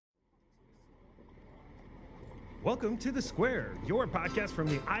Welcome to The Square, your podcast from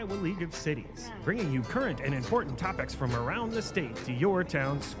the Iowa League of Cities, bringing you current and important topics from around the state to your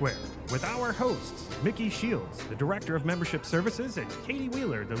town square. With our hosts, Mickey Shields, the Director of Membership Services, and Katie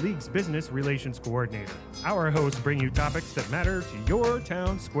Wheeler, the League's Business Relations Coordinator. Our hosts bring you topics that matter to your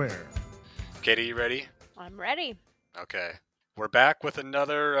town square. Katie, you ready? I'm ready. Okay. We're back with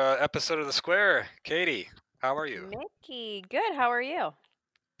another episode of The Square. Katie, how are you? Mickey, good. How are you?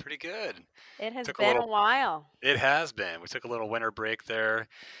 Pretty good. It has been a while. It has been. We took a little winter break there.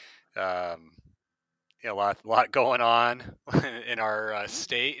 A lot going on in our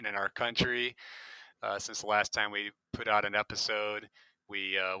state and in our country since the last time we put out an episode.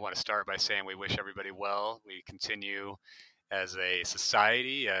 We want to start by saying we wish everybody well. We continue as a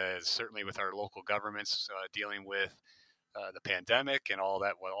society, certainly with our local governments dealing with the pandemic and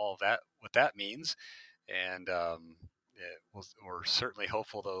what that means. And we're certainly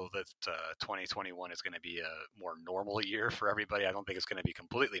hopeful, though, that 2021 is going to be a more normal year for everybody. I don't think it's going to be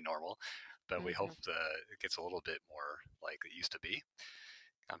completely normal, but we hope it gets a little bit more like it used to be.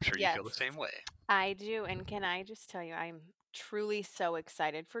 I'm sure you feel the same way. I do. And can I just tell you, I'm truly so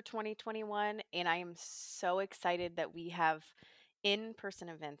excited for 2021. And I am so excited that we have in-person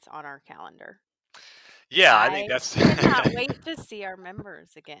events on our calendar. Yeah, I think that's... I cannot wait to see our members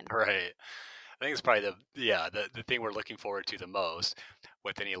again. Right. I think it's probably the thing we're looking forward to the most.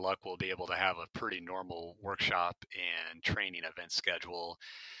 With any luck, we'll be able to have a pretty normal workshop and training event schedule.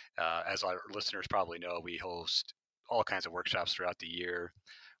 As our listeners probably know, we host all kinds of workshops throughout the year.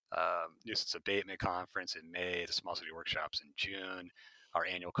 Nuisance abatement conference in May, the small city workshops in June, our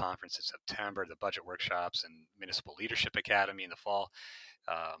annual conference in September, the budget workshops and municipal leadership academy in the fall.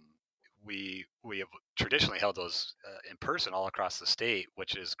 We have traditionally held those in person all across the state,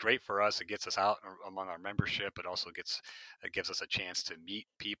 which is great for us. It gets us out among our membership. It also gives us a chance to meet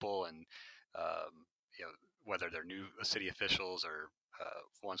people, and whether they're new city officials or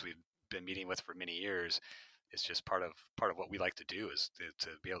ones we've been meeting with for many years. It's just part of what we like to do is to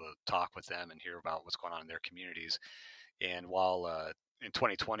be able to talk with them and hear about what's going on in their communities. And while in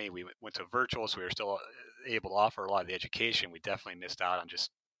 2020 we went to virtual, so we were still able to offer a lot of the education, we definitely missed out on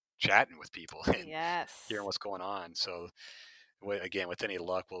just chatting with people and hearing what's going on. So again, with any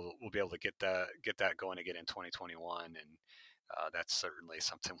luck, we'll be able to get that going again in 2021, and that's certainly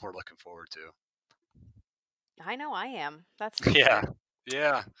something we're looking forward to. I know I am. That's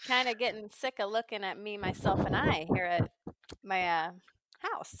yeah. Kind of getting sick of looking at me, myself, and I here at my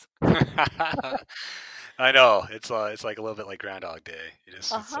house. I know it's like a little bit like Groundhog Day.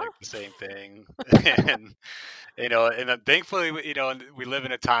 It's like the same thing, and and thankfully, we live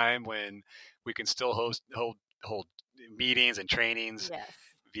in a time when we can still hold meetings and trainings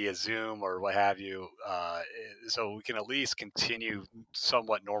via Zoom or what have you. So we can at least continue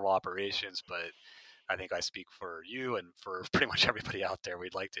somewhat normal operations. But I think I speak for you and for pretty much everybody out there.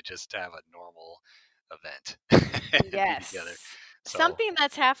 We'd like to just have a normal event. Yes. Be together. So, something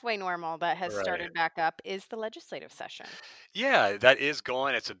that's halfway normal that has started back up is the legislative session. Yeah, that is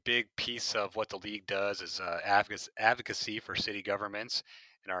going. It's a big piece of what the league does is advocacy for city governments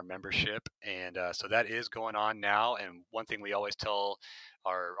and our membership. And so that is going on now. And one thing we always tell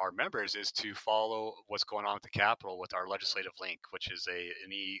our members is to follow what's going on with the Capitol with our legislative link, which is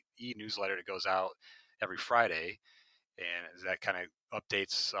an e-newsletter that goes out every Friday. And that kind of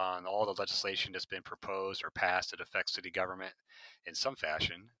updates on all the legislation that's been proposed or passed that affects city government in some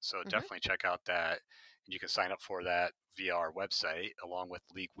fashion. So definitely check out that. And you can sign up for that via our website, along with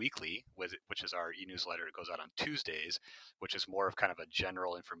League Weekly, which is our e-newsletter. It goes out on Tuesdays, which is more of kind of a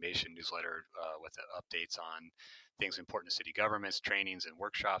general information newsletter with updates on things important to city governments, trainings and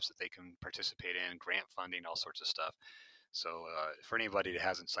workshops that they can participate in, grant funding, all sorts of stuff. So for anybody that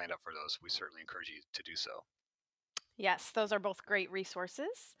hasn't signed up for those, we certainly encourage you to do so. Yes, those are both great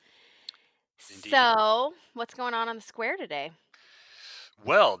resources. Indeed. So, what's going on the square today?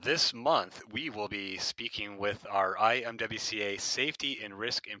 Well, this month we will be speaking with our IMWCA Safety and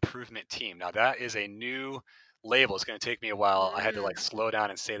Risk Improvement Team. Now, that is a new label. It's going to take me a while. I had to slow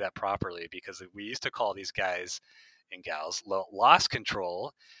down and say that properly because we used to call these guys and gals loss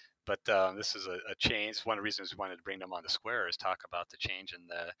control. But this is a change. One of the reasons we wanted to bring them on the square is talk about the change in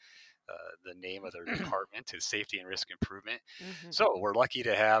the name of their department to Safety and Risk Improvement. So we're lucky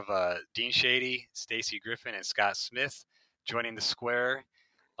to have Dean Schade, Staci Griffin, and Scott Smith joining the square.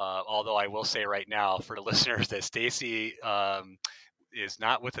 Although I will say right now for the listeners that Staci is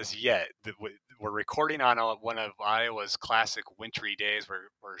not with us yet. We're recording on one of Iowa's classic wintry days.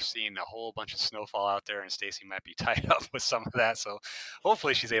 We're seeing a whole bunch of snowfall out there, and Staci might be tied up with some of that. So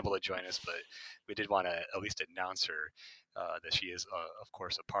hopefully she's able to join us. But we did want to at least announce her that she is, of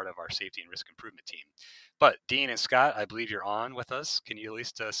course, a part of our safety and risk improvement team. But Dean and Scott, I believe you're on with us. Can you at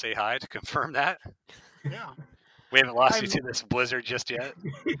least say hi to confirm that? Yeah. We haven't lost you to this blizzard just yet.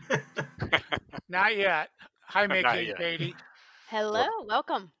 Not yet. Hi, Mickey, Not yet. Katie. Hello,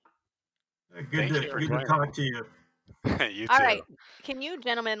 welcome. Good to talk to you. You All too. right. Can you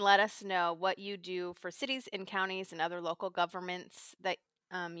gentlemen let us know what you do for cities and counties and other local governments that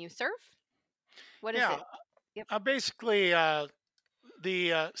you serve? What is it? Yep. Basically,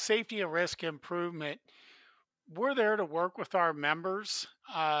 the safety and risk improvement, we're there to work with our members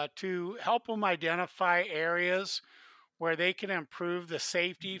to help them identify areas where they can improve the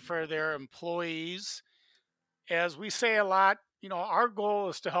safety for their employees. As we say a lot, our goal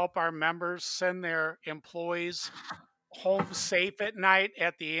is to help our members send their employees home safe at night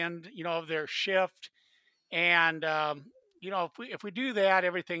at the end, of their shift. And, if we do that,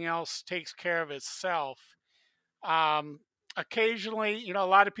 everything else takes care of itself. Occasionally, a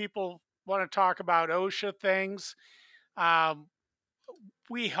lot of people want to talk about OSHA things.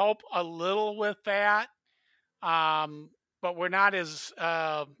 We help a little with that, but we're not as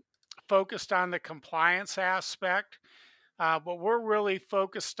focused on the compliance aspect. What we're really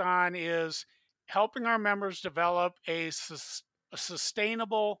focused on is helping our members develop a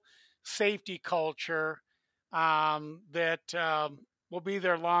sustainable safety culture that will be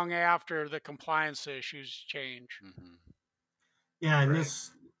there long after the compliance issues change. Mm-hmm. Yeah, and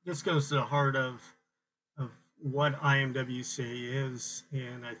this goes to the heart of what IMWCA is,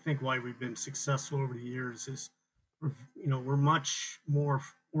 and I think why we've been successful over the years is we're much more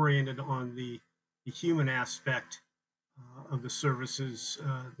oriented on the human aspect of the services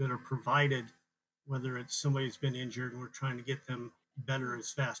that are provided, whether it's somebody's been injured and we're trying to get them better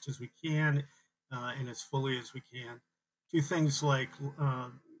as fast as we can and as fully as we can, to things like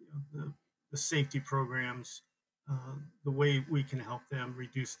the safety programs, the way we can help them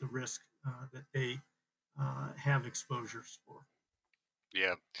reduce the risk that they have exposures for.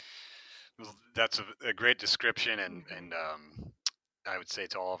 Yeah, that's a great description, and I would say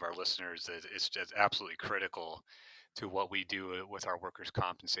to all of our listeners that it's just absolutely critical to what we do with our workers'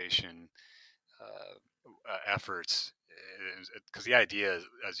 compensation efforts, because the idea,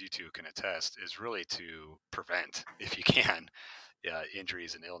 as you two can attest, is really to prevent, if you can,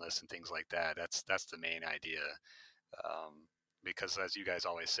 injuries and illness and things like that. That's the main idea, because as you guys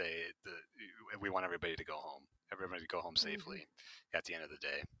always say, we want everybody to go home safely at the end of the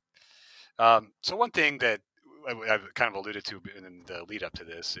day. So one thing that I've kind of alluded to in the lead up to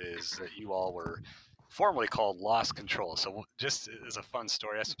this is that you all were formerly called Loss Control. So just as a fun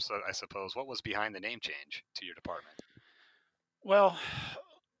story, I suppose, what was behind the name change to your department? Well,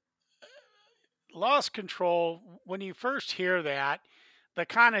 Loss Control, when you first hear that, the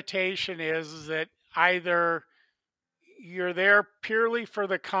connotation is that either you're there purely for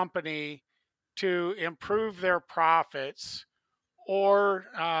the company to improve their profits, or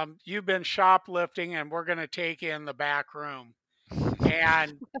you've been shoplifting and we're going to take you in the back room.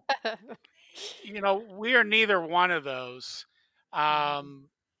 And, we are neither one of those. Again,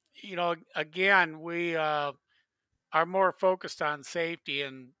 we are more focused on safety,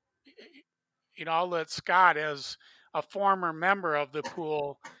 and, I'll let Scott, as a former member of the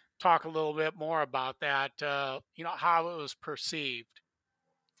pool, talk a little bit more about that, how it was perceived.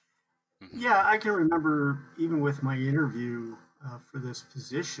 Yeah, I can remember even with my interview for this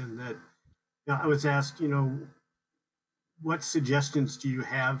position that I was asked, what suggestions do you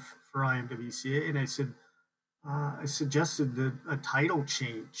have for IMWCA? And I said, I suggested a title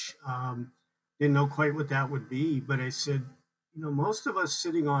change. Didn't know quite what that would be, but I said, most of us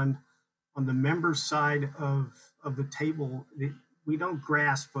sitting on the member side of the table, we don't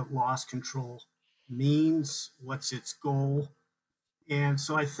grasp what loss control means, what's its goal. And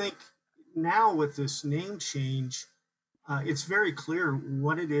so I think now with this name change, it's very clear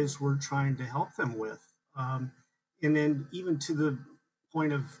what it is we're trying to help them with. And then even to the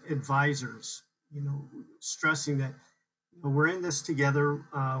point of advisors, stressing that we're in this together,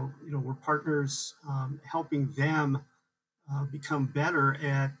 we're partners, helping them become better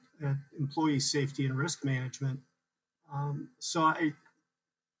at employee safety and risk management. So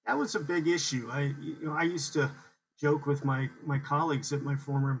that was a big issue. I used to joke with my colleagues at my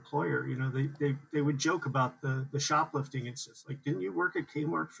former employer. They would joke about the shoplifting. It's just like, didn't you work at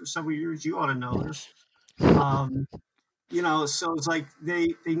Kmart for several years? You ought to know this. So it's like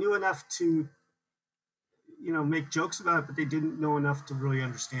they knew enough to make jokes about it, but they didn't know enough to really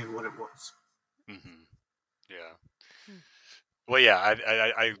understand what it was. Mm-hmm. Yeah. Well, yeah,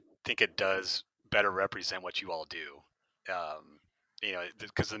 I think it does better represent what you all do.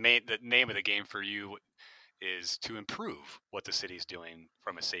 Because the name of the game for you is to improve what the city's doing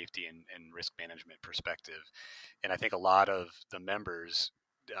from a safety and risk management perspective. And I think a lot of the members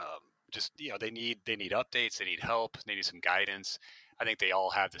just they need updates, they need help, they need some guidance. I think they all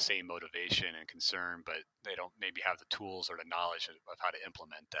have the same motivation and concern, but they don't maybe have the tools or the knowledge of how to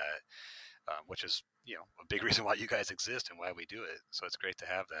implement that, which is a big reason why you guys exist and why we do it. So it's great to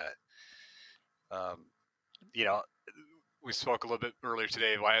have that. We spoke a little bit earlier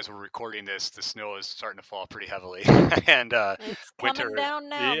today. Why, as we're recording this, the snow is starting to fall pretty heavily, and It's winter. coming down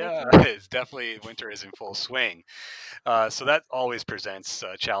now. Yeah, it's definitely winter is in full swing. So that always presents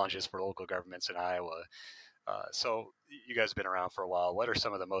challenges for local governments in Iowa. So you guys have been around for a while. What are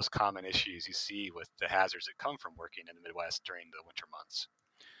some of the most common issues you see with the hazards that come from working in the Midwest during the winter months?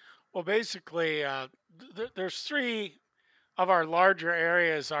 Well, basically, there's three of our larger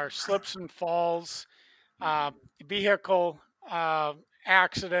areas: are slips and falls, vehicle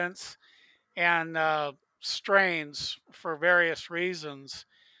accidents, and strains for various reasons.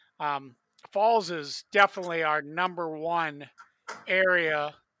 Falls is definitely our number one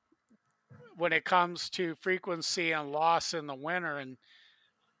area when it comes to frequency and loss in the winter. And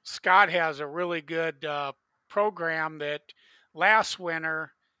Scott has a really good program that last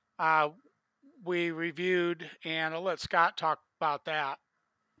winter we reviewed, and I'll let Scott talk about that.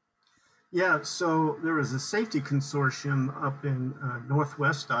 Yeah, so there was a safety consortium up in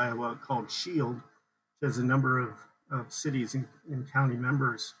northwest Iowa called Schade, which has a number of cities and county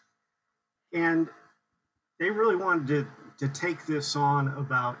members. And they really wanted to take this on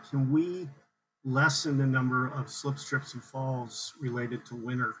about, can we lessen the number of slip, trips, and falls related to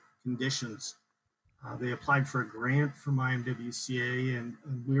winter conditions? They applied for a grant from IMWCA, and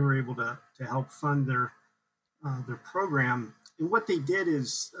we were able to help fund their program. And what they did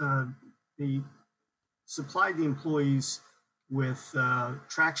is they supplied the employees with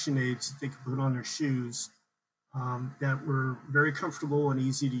traction aids that they could put on their shoes that were very comfortable and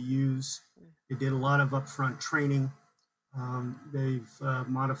easy to use. They did a lot of upfront training. They've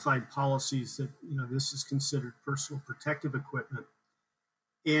modified policies that this is considered personal protective equipment.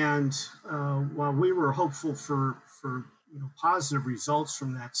 And while we were hopeful for positive results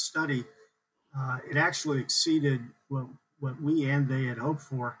from that study, it actually exceeded what we and they had hoped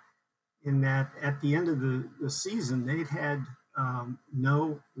for, in that at the end of the season, they'd had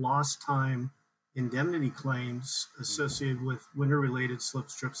no lost time indemnity claims associated with winter-related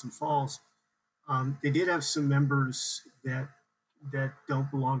slips, trips, and falls. They did have some members that don't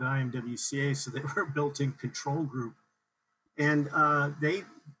belong to IMWCA, so they were a built-in control group. And they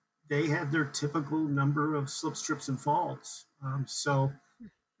had their typical number of slips, trips, and falls. So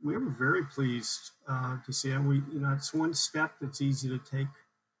we were very pleased to see it. It's one step that's easy to take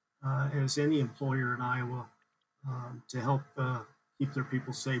as any employer in Iowa to help keep their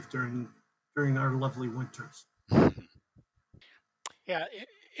people safe during our lovely winters. Yeah,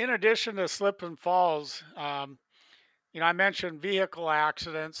 in addition to slip and falls, I mentioned vehicle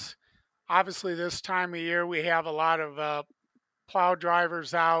accidents. Obviously, this time of year we have a lot of plow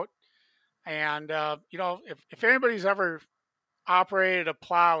drivers out, and if anybody's ever operated a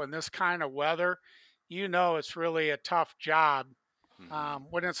plow in this kind of weather, it's really a tough job.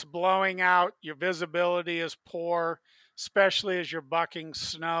 When it's blowing out, your visibility is poor, especially as you're bucking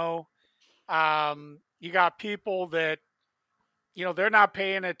snow. You got people that, they're not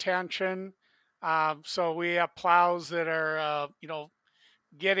paying attention. So we have plows that are,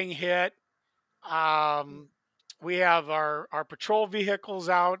 getting hit. We have our patrol vehicles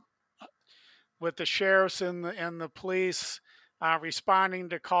out with the sheriffs and the police responding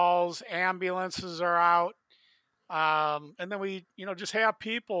to calls. Ambulances are out. And then we, just have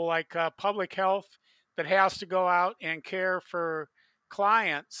people like public health that has to go out and care for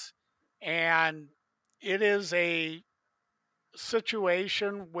clients. And it is a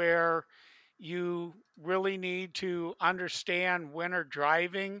situation where you really need to understand winter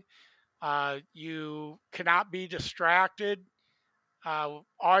driving. You cannot be distracted.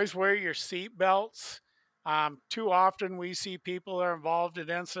 Always wear your seat belts. Too often we see people that are involved in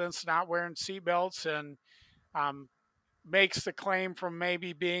incidents not wearing seat belts, and makes the claim from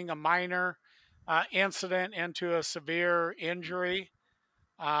maybe being a minor incident into a severe injury.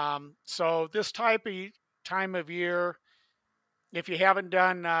 So this time of year, if you haven't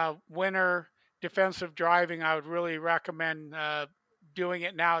done winter defensive driving, I would really recommend doing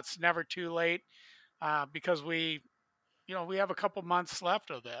it now. It's never too late because we have a couple months left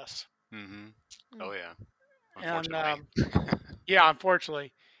of this. Mm-hmm. Oh yeah. And Unfortunately. yeah,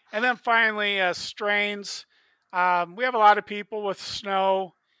 unfortunately. And then finally, strains. We have a lot of people with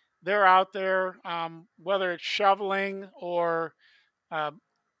snow. They're out there, whether it's shoveling or uh,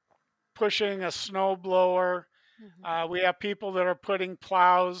 pushing a snow blower. We have people that are putting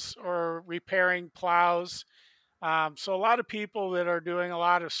plows or repairing plows. So a lot of people that are doing a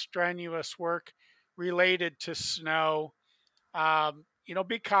lot of strenuous work related to snow.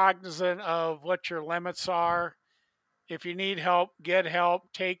 Be cognizant of what your limits are. If you need help, get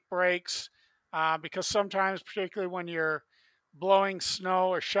help, take breaks, because sometimes, particularly when you're blowing snow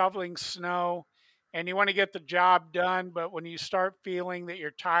or shoveling snow and you want to get the job done, but when you start feeling that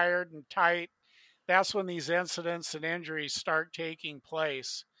you're tired and tight, that's when these incidents and injuries start taking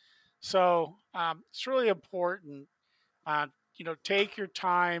place. So it's really important, take your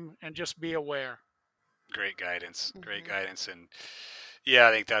time and just be aware. Great guidance. Great guidance. And yeah,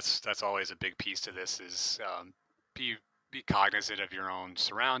 I think that's always a big piece to this is be cognizant of your own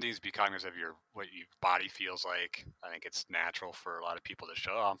surroundings, be cognizant of what your body feels like. I think it's natural for a lot of people to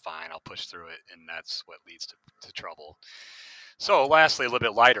show, oh, I'm fine, I'll push through it, and that's what leads to trouble. So, lastly, a little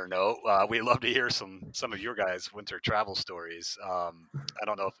bit lighter note, we'd love to hear some of your guys' winter travel stories. I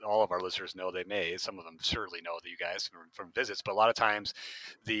don't know if all of our listeners know, they may. Some of them certainly know that you guys from visits, but a lot of times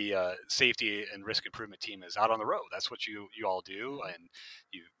the safety and risk improvement team is out on the road. That's what you all do, and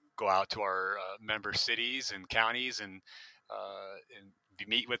you go out to our member cities and counties and you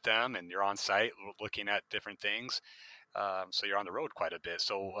meet with them, and you're on site looking at different things. So you're on the road quite a bit.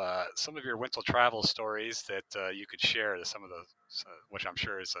 So some of your winter travel stories that you could share to some of the, which I'm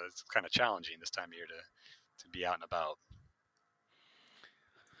sure is it's kind of challenging this time of year to be out and about.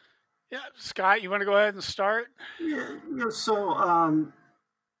 Yeah, Scott, you want to go ahead and start? Yeah. So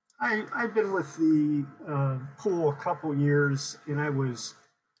I've been with the pool a couple years, and I was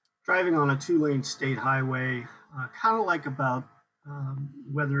driving on a 2-lane state highway, kind of like about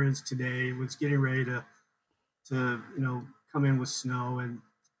weather is today. It was getting ready to come in with snow,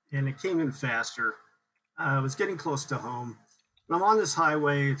 and it came in faster. I was getting close to home. But I'm on this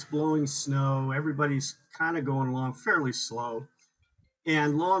highway, it's blowing snow, everybody's kind of going along fairly slow.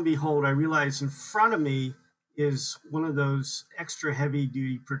 And lo and behold, I realize in front of me is one of those extra heavy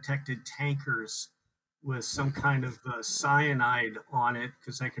duty protected tankers with some kind of cyanide on it,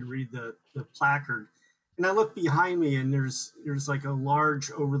 because I could read the placard. And I look behind me, and there's like a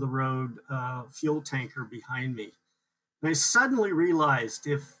large over the road fuel tanker behind me. And I suddenly realized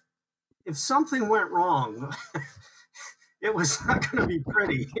if something went wrong, it was not going to be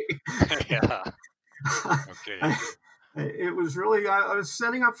pretty. Yeah. Okay. It was really, I was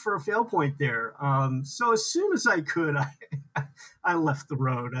setting up for a fail point there. So as soon as I could, I left the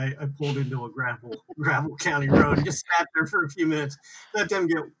road. I pulled into a gravel county road and just sat there for a few minutes, let them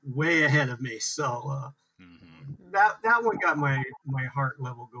get way ahead of me. So that one got my heart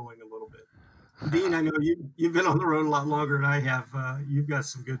level going a little bit. Dean, I know you've been on the road a lot longer than I have. You've got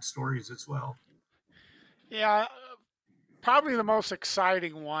some good stories as well. Yeah, probably the most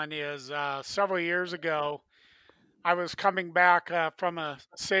exciting one is several years ago, I was coming back from a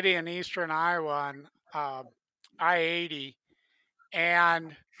city in eastern Iowa on I-80.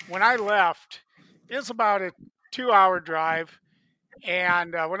 And when I left, it was about a 2-hour drive.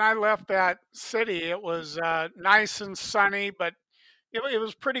 And when I left that city, it was nice and sunny, but it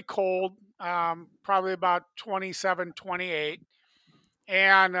was pretty cold, probably about 27, 28.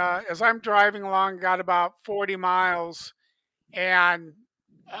 And as I'm driving along, got about 40 miles, and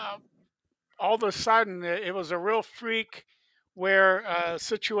all of a sudden, it was a real freak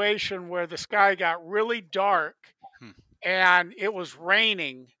situation where the sky got really dark, and it was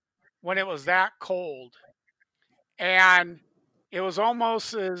raining when it was that cold. And it was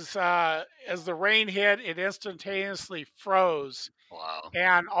almost as the rain hit, it instantaneously froze. Wow.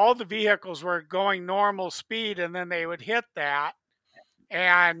 And all the vehicles were going normal speed, and then they would hit that.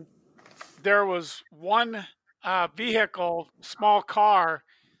 And there was one vehicle, small car,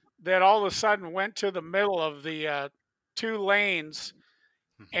 that all of a sudden went to the middle of the 2 lanes.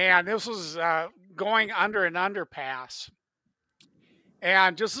 And this was going under an underpass.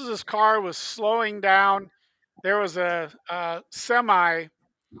 And just as this car was slowing down, there was a semi,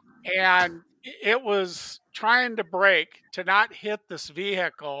 and it was trying to brake to not hit this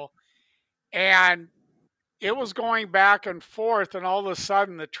vehicle. And it was going back and forth, and all of a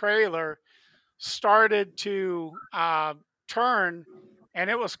sudden the trailer started to turn, and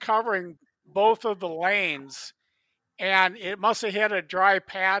it was covering both of the lanes, and it must have hit a dry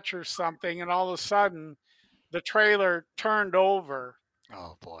patch or something, and all of a sudden the trailer turned over.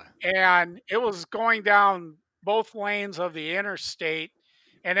 Oh boy. And it was going down both lanes of the interstate,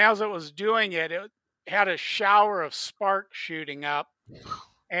 and as it was doing it, had a shower of sparks shooting up,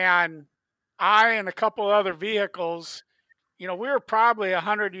 and I and a couple other vehicles, we were probably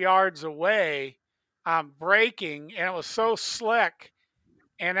 100 yards away, braking, and it was so slick.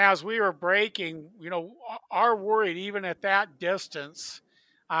 And as we were braking, our worry, even at that distance,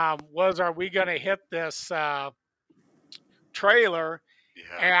 was, are we going to hit this trailer?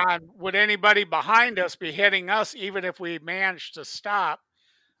 Yeah. And would anybody behind us be hitting us, even if we managed to stop?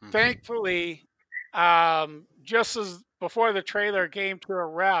 Thankfully, just as before the trailer came to a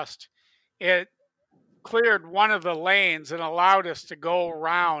rest, it cleared one of the lanes and allowed us to go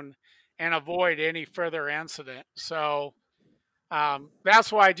around and avoid any further incident. So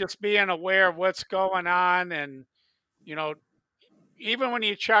that's why just being aware of what's going on, and even when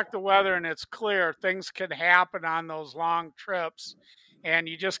you check the weather and it's clear, things can happen on those long trips, and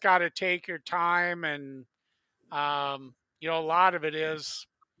you just got to take your time. And a lot of it is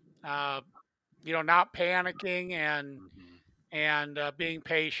not panicking and being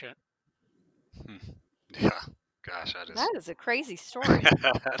patient. Yeah. Gosh, that is a crazy story.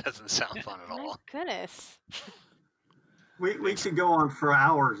 That doesn't sound fun at all. My goodness. We could go on for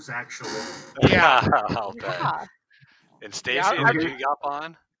hours, actually. Yeah. Yeah. And Stacy, did you hop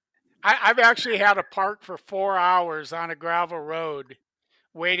on? I've actually had to park for 4 hours on a gravel road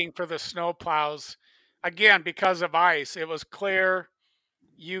waiting for the snow plows. Again, because of ice. It was clear.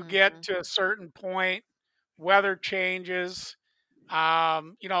 You get to a certain point, weather changes,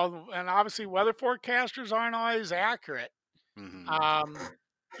 and obviously weather forecasters aren't always accurate. And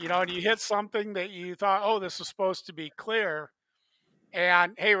you hit something that you thought, oh, this is supposed to be clear.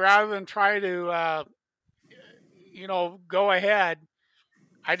 And hey, rather than try to, go ahead,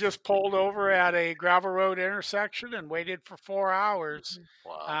 I just pulled over at a gravel road intersection and waited for 4 hours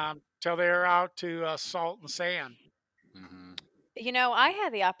till they were out to salt and sand. I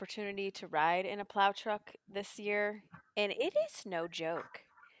had the opportunity to ride in a plow truck this year, and it is no joke.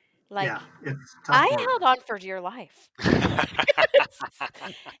 Like, it's tough I work. held on for dear life.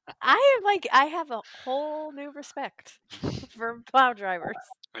 I have a whole new respect for plow drivers.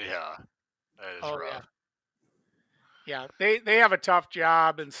 Yeah, that is rough. Yeah, they have a tough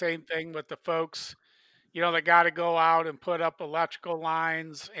job, and same thing with the folks, they got to go out and put up electrical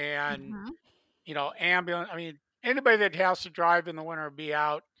lines and, ambulance. I mean, anybody that has to drive in the winter or be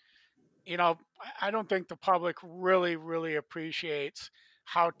out, I don't think the public really, really appreciates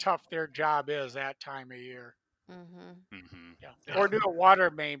how tough their job is that time of year. Yeah. Or do a water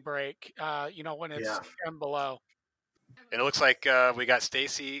main break, when it's 10 below. And it looks like we got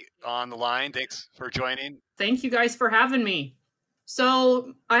Staci on the line. Thanks for joining. Thank you guys for having me.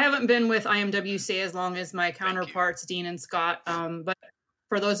 So I haven't been with IMWCA as long as my counterparts, Dean and Scott. But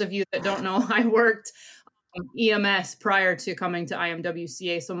for those of you that don't know, I worked EMS prior to coming to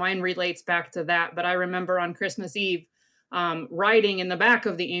IMWCA. So mine relates back to that. But I remember on Christmas Eve, riding in the back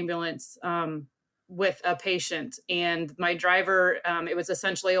of the ambulance with a patient, and my driver, it was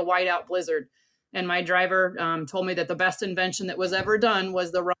essentially a whiteout blizzard. And my driver told me that the best invention that was ever done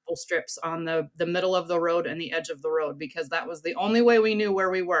was the rumble strips on the middle of the road and the edge of the road, because that was the only way we knew where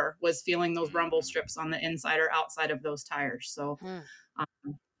we were, was feeling those rumble strips on the inside or outside of those tires. So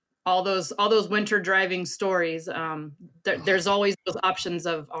all those winter driving stories, there's always those options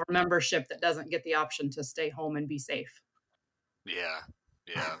of our membership that doesn't get the option to stay home and be safe. Yeah.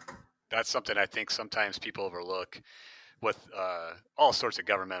 That's something I think sometimes people overlook with all sorts of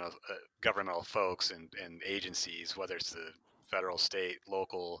governmental folks and agencies, whether it's the federal, state,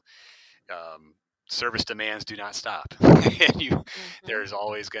 local. Service demands do not stop. And there's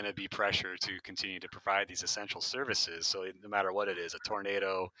always going to be pressure to continue to provide these essential services. So no matter what it is, a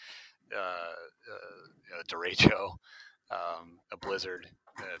tornado, a derecho, a blizzard,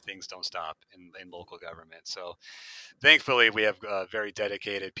 things don't stop in local government. So thankfully we have very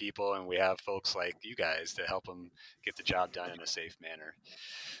dedicated people, and we have folks like you guys to help them get the job done in a safe manner.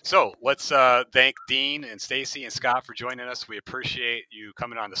 So let's thank Dean and Staci and Scott for joining us. We appreciate you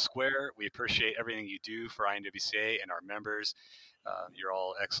coming on the square. We appreciate everything you do for IMWCA and our members. You're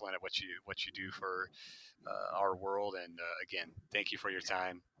all excellent at what you do for our world. And again, thank you for your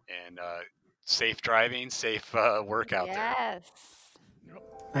time, and safe driving, safe work out there. Yes.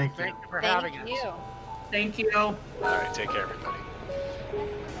 Thank you. Thank you for having us. Thank you. All right, take care, everybody.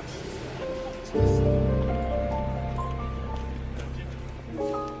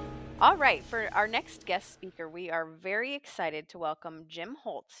 All right, for our next guest speaker, we are very excited to welcome Jim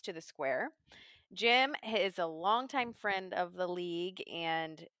Holz to the square. Jim is a longtime friend of the league,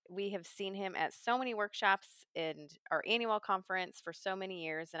 and we have seen him at so many workshops and our annual conference for so many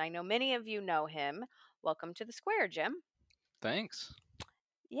years, and I know many of you know him. Welcome to the square, Jim. Thanks.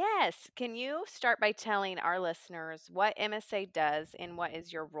 Yes. Can you start by telling our listeners what MSA does and what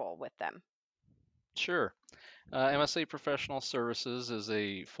is your role with them? Sure. MSA Professional Services is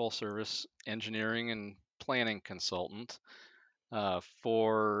a full service engineering and planning consultant.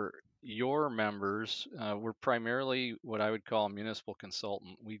 For your members, we're primarily what I would call a municipal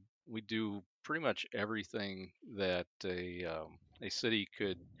consultant. We do pretty much everything that a city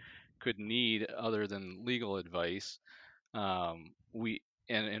could need other than legal advice. We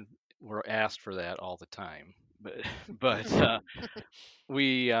and we're asked for that all the time, but but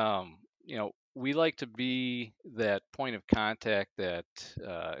we we like to be that point of contact that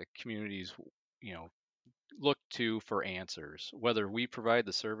communities you know look to for answers, whether we provide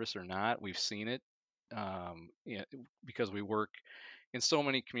the service or not. We've seen it, because we work in so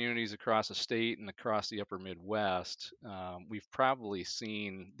many communities across the state and across the upper Midwest. We've probably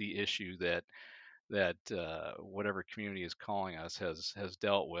seen the issue that whatever community is calling us has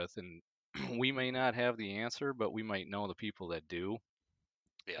dealt with, and we may not have the answer, but we might know the people that do.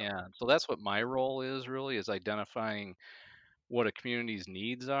 Yeah. And so that's what my role is, really, is identifying what a community's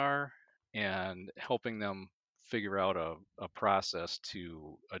needs are and helping them figure out a process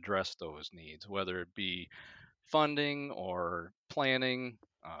to address those needs, whether it be funding or planning,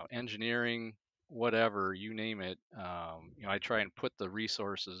 engineering, whatever, you name it. I try and put the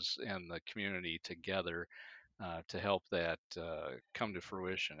resources and the community together to help that come to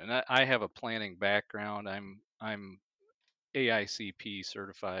fruition. And I have a planning background. I'm AICP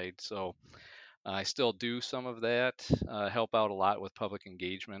certified, so I still do some of that, help out a lot with public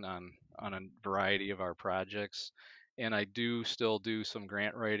engagement on a variety of our projects, and I do still do some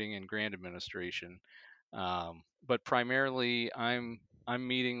grant writing and grant administration. But primarily, I'm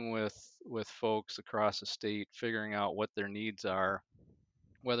meeting with folks across the state, figuring out what their needs are,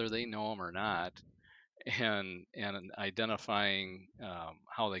 whether they know them or not, and identifying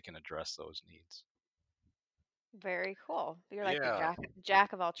how they can address those needs. Very cool. You're like the Yeah.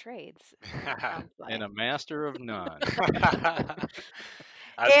 jack of all trades. Sounds like. And a master of none.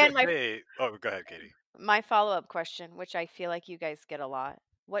 I was And gonna say, oh, go ahead, Katie. my follow-up question, which I feel like you guys get a lot.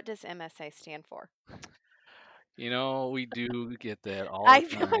 What does MSA stand for? We do get that all I the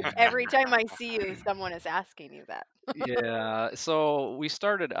feel like time. every time I see you, someone is asking you that. Yeah, so we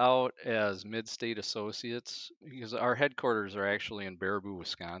started out as Mid-State Associates because our headquarters are actually in Baraboo,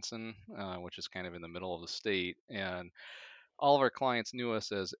 Wisconsin, which is kind of in the middle of the state. And all of our clients knew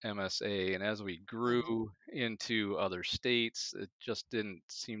us as MSA. And as we Mhm. grew into other states, it just didn't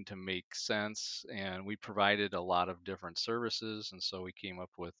seem to make sense. And we provided a lot of different services. And so we came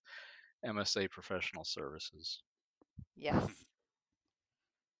up with MSA Professional Services. Yes.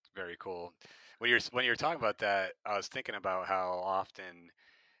 Very cool. When you're talking about that, I was thinking about how often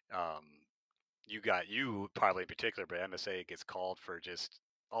um, you probably in particular, but MSA gets called for just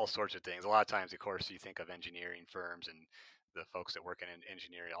all sorts of things. A lot of times, of course, you think of engineering firms and the folks that work in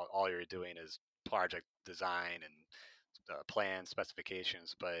engineering. All you're doing is project design and plan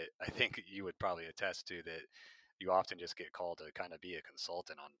specifications. But I think you would probably attest to that. You often just get called to kind of be a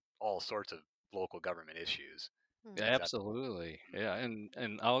consultant on all sorts of local government issues. Mhm. Is that? Absolutely. Yeah,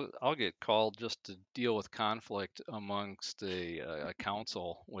 and I'll get called just to deal with conflict amongst a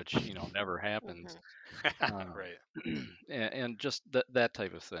council, which never happens. Mhm. Um, Right. and just that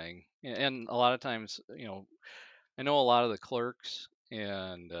type of thing. And a lot of times, I know a lot of the clerks,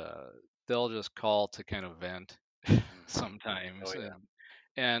 and they'll just call to kind of vent Hmm. Oh sometimes, yeah.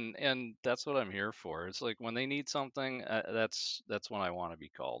 and that's what I'm here for. It's like when they need something, that's when I want to be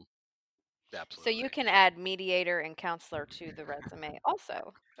called. So you Absolutely. can add mediator and counselor to the resume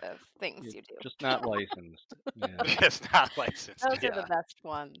also of things You're you do. just not licensed. Yeah. It's not licensed. Those are the Yeah. best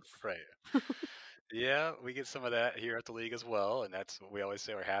ones. Right. Yeah, we get some of that here at the league as well, and that's what we always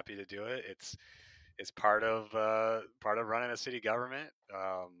say. We're happy to do it. It's part of running a city government.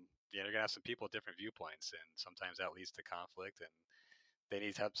 You're gonna have some people with different viewpoints, and sometimes that leads to conflict, and they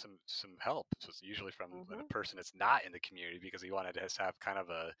need to have some help. So it's usually from a Mhm. person that's not in the community because you want to just have kind of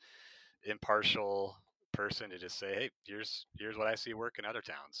a impartial person to just say, hey, here's what I see work in other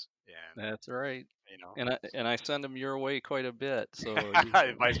towns, and That's right. you know, And I send them your way quite a bit. So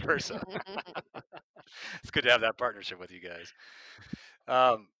vice versa. It's good to have that partnership with you guys.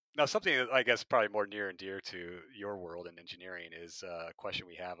 Now, something that I guess probably more near and dear to your world in engineering is a question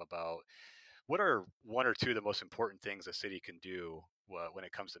we have about what are one or two of the most important things a city can do when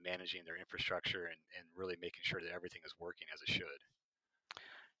it comes to managing their infrastructure and really making sure that everything is working as it should.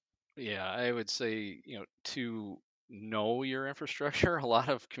 yeah, I would say, to know your infrastructure, a lot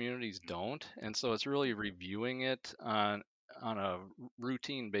of communities Mhm. don't. And so it's really reviewing it on a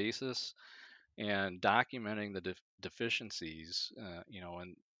routine basis. and documenting the deficiencies,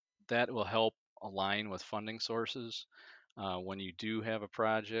 and that will help align with funding sources when you do have a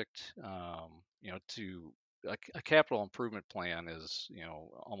project. To a capital improvement plan is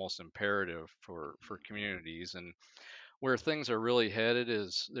almost imperative for communities, and where things are really headed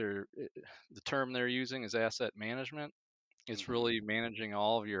is the term they're using is asset management. It's really managing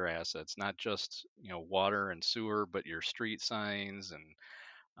all of your assets, not just water and sewer, but your street signs and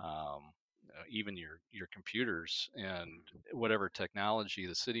um, even your computers and whatever technology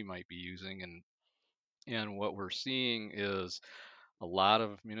the city might be using. And what we're seeing is a lot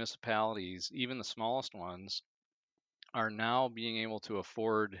of municipalities, even the smallest ones, are now being able to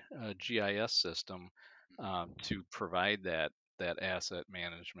afford a GIS system to provide that asset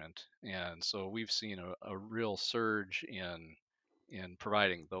management. And so we've seen a real surge in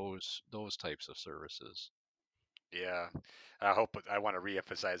providing those types of services. Yeah, I want to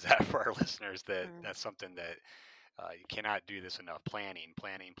reemphasize that for our listeners that that's something that you cannot do this enough. Planning,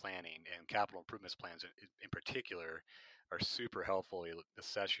 and capital improvements plans in particular are super helpful. You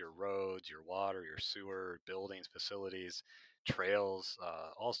assess your roads, your water, your sewer, buildings, facilities, trails,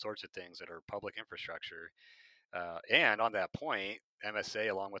 all sorts of things that are public infrastructure. And on that point, MSA,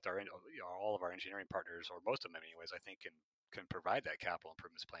 along with all of our engineering partners, or most of them anyways, I think can provide that capital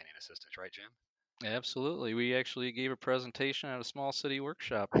improvements planning assistance, right, Jim? Absolutely. We actually gave a presentation at a small city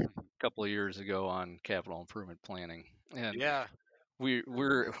workshop a couple of years ago on capital improvement planning. And Yeah.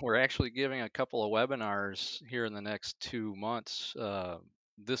 we're actually giving a couple of webinars here in the next 2 months.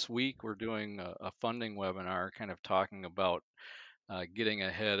 This week we're doing a funding webinar, kind of talking about getting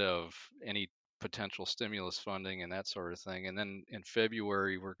ahead of any potential stimulus funding and that sort of thing. And then in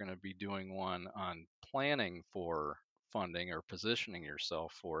February we're going to be doing one on planning for funding or positioning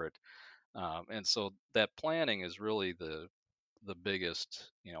yourself for it. And so that planning is really the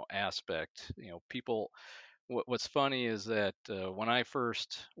biggest aspect. People. What's funny is that when I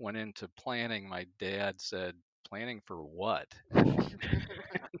first went into planning, my dad said, "Planning for what?"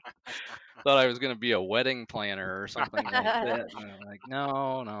 Thought I was going to be a wedding planner or something like that. And I'm like,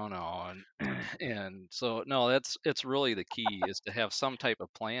 no, no, no. And so no, it's really the key is to have some type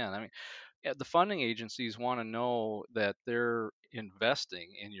of plan. I mean, the funding agencies want to know that they're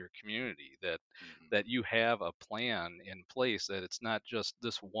investing in your community, that you have a plan in place, that it's not just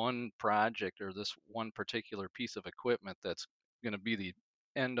this one project or this one particular piece of equipment that's going to be the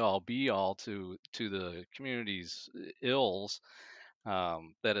end all be all to the community's ills,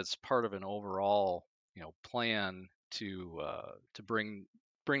 that it's part of an overall plan to bring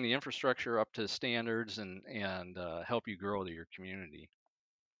the infrastructure up to standards and help you grow to your community.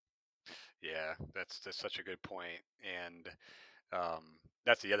 Yeah, that's such a good point. And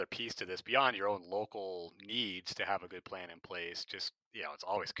that's the other piece to this. Beyond your own local needs to have a good plan in place, just it's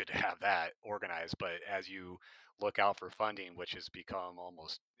always good to have that organized. But as you look out for funding, which has become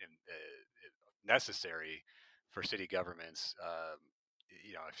almost necessary for city governments,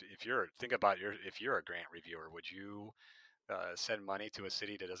 if you're think about if you're a grant reviewer, would you send money to a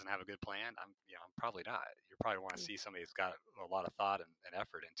city that doesn't have a good plan? I'm probably not. You probably want to see somebody who's got a lot of thought and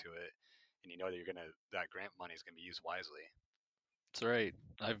effort into it, and that that grant money is gonna be used wisely. That's right.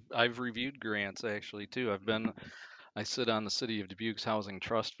 I've reviewed grants actually too. I sit on the City of Dubuque's Housing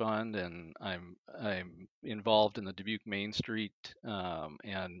Trust Fund, and I'm involved in the Dubuque Main Street,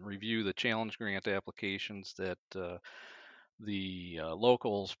 and review the challenge grant applications that the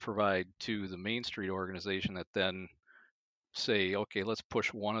locals provide to the Main Street organization that then say, okay, let's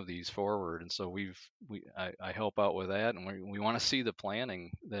push one of these forward. And so I help out with that, and we want to see the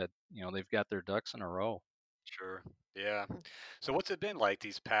planning that they've got their ducks in a row. Sure. Yeah. So what's it been like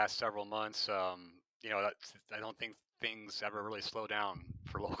these past several months? I don't think things ever really slow down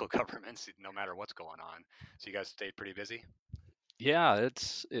for local governments, no matter what's going on. So you guys stayed pretty busy. Yeah,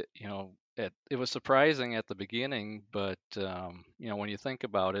 it was surprising at the beginning, but when you think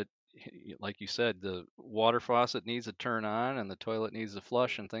about it, like you said, the water faucet needs to turn on and the toilet needs to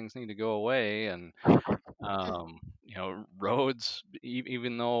flush and things need to go away. And roads,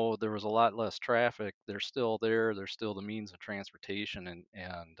 even though there was a lot less traffic, they're still there. They're still the means of transportation,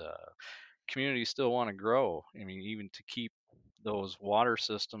 and communities still want to grow. I mean, even to keep those water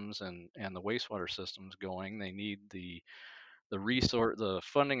systems and the wastewater systems going, they need the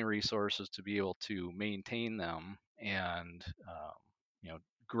funding resources to be able to maintain them. And you know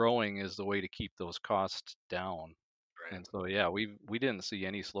growing is the way to keep those costs down. Right. And so yeah, we didn't see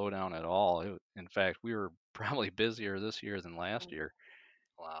any slowdown at all. In fact, we were probably busier this year than last year.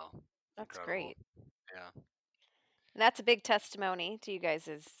 Wow. That's Incredible. great. Yeah. And that's a big testimony to you guys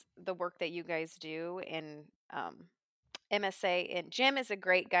is the work that you guys do in MSA. And Jim is a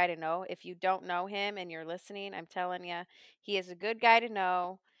great guy to know. If you don't know him and you're listening, I'm telling you, he is a good guy to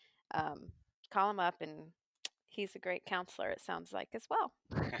know. Call him up, and he's a great counselor, it sounds like, as well.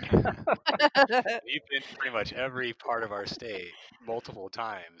 You've been to pretty much every part of our state multiple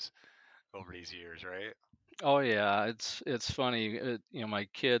times over these years, right? Oh yeah, it's funny. My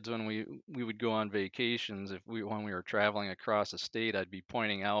kids, when we would go on vacations, when we were traveling across the state, I'd be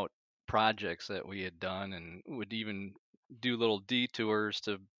pointing out projects that we had done, and would even do little detours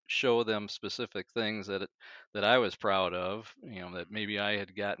to show them specific things that I was proud of. That maybe I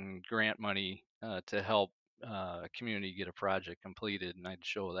had gotten grant money to help a community get a project completed, and I'd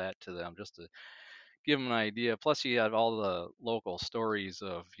show that to them just to give them an idea. Plus, you had all the local stories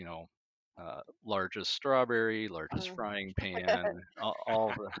of largest strawberry, largest frying pan,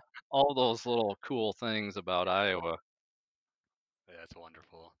 all those little cool things about Iowa. That's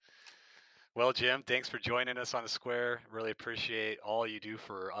wonderful. Well, Jim, thanks for joining us on the Square. Really appreciate all you do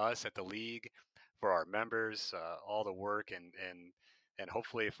for us at the league, for our members, all the work, and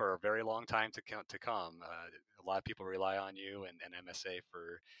hopefully for a very long time to come. A lot of people rely on you and MSA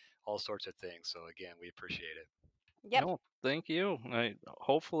for all sorts of things. So again, we appreciate it. Yep. No, thank you.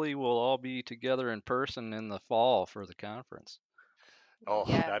 Hopefully we'll all be together in person in the fall for the conference. Oh,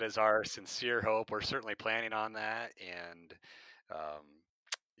 yeah. That is our sincere hope. We're certainly planning on that. And,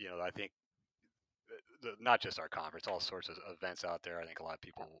 I think not just our conference, all sorts of events out there. I think a lot of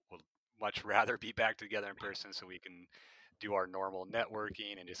people would much rather be back together in person so we can do our normal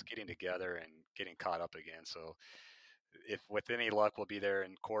networking and just getting together and getting caught up again. So if with any luck, we'll be there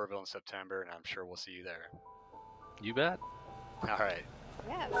in Coralville in September, and I'm sure we'll see you there. You bet. All right.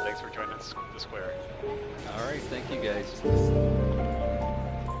 Yes. Thanks for joining us, the Square. All right. Thank you, guys.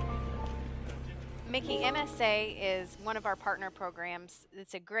 Mickey, MSA is one of our partner programs.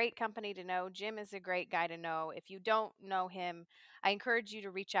 It's a great company to know. Jim is a great guy to know. If you don't know him, I encourage you to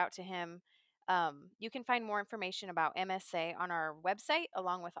reach out to him. You can find more information about MSA on our website,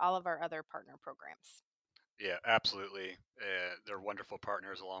 along with all of our other partner programs. Yeah, absolutely. They're wonderful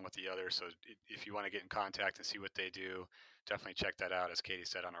partners along with the others. So if you want to get in contact and see what they do, definitely check that out. As Katie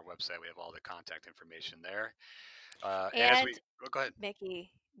said, on our website, we have all the contact information there. Go ahead,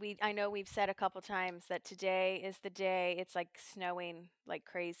 Mickey. I know we've said a couple times that today is the day. It's like snowing like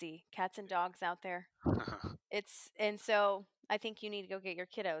crazy. Cats and dogs out there. And so I think you need to go get your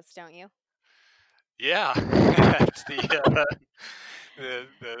kiddos, don't you? Yeah, that's the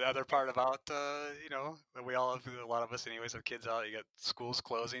other part about we all have, a lot of us anyways have kids out. You got schools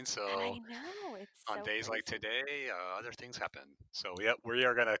closing, so I know it's on so days crazy. like today, other things happen. So we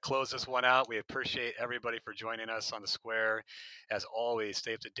are going to close this one out. We appreciate everybody for joining us on the Square. As always,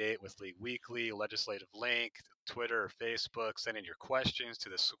 stay up to date with League Weekly, Legislative Link, Twitter, or Facebook. Send in your questions to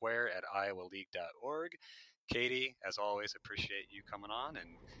the Square at iowaleague.org. Katie, as always, appreciate you coming on and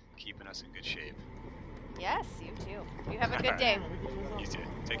keeping us in good shape. Yes, you too. You have a good day. You too.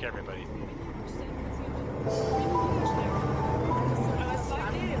 Take care, everybody.